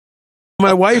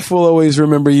My wife will always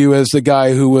remember you as the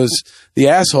guy who was the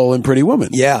asshole in Pretty Woman.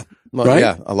 Yeah. Well, right?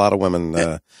 Yeah. A lot of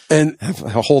women and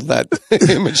hold that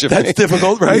image of me. That's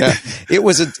difficult, right? Yeah. It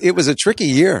was a tricky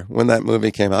year when that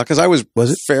movie came out because I was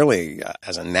it fairly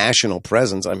as a national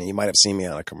presence. I mean, you might have seen me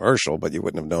on a commercial, but you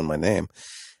wouldn't have known my name.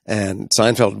 And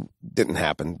Seinfeld didn't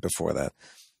happen before that.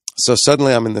 So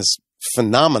suddenly I'm in this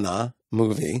Phenomena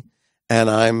movie. And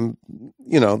I'm,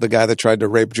 the guy that tried to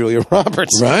rape Julia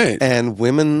Roberts. Right. And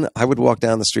women, I would walk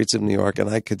down the streets of New York and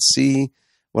I could see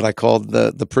what I called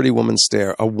the pretty woman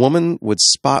stare. A woman would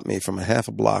spot me from a half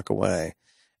a block away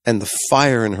and the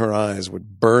fire in her eyes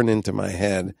would burn into my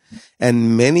head.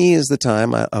 And many is the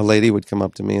time a lady would come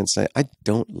up to me and say, I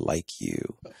don't like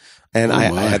you. And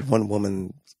I had one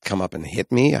woman come up and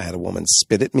hit me. I had a woman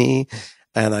spit at me.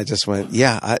 And I just went,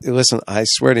 listen, I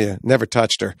swear to you, never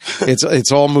touched her.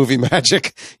 It's all movie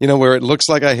magic, where it looks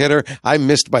like I hit her. I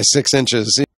missed by 6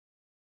 inches.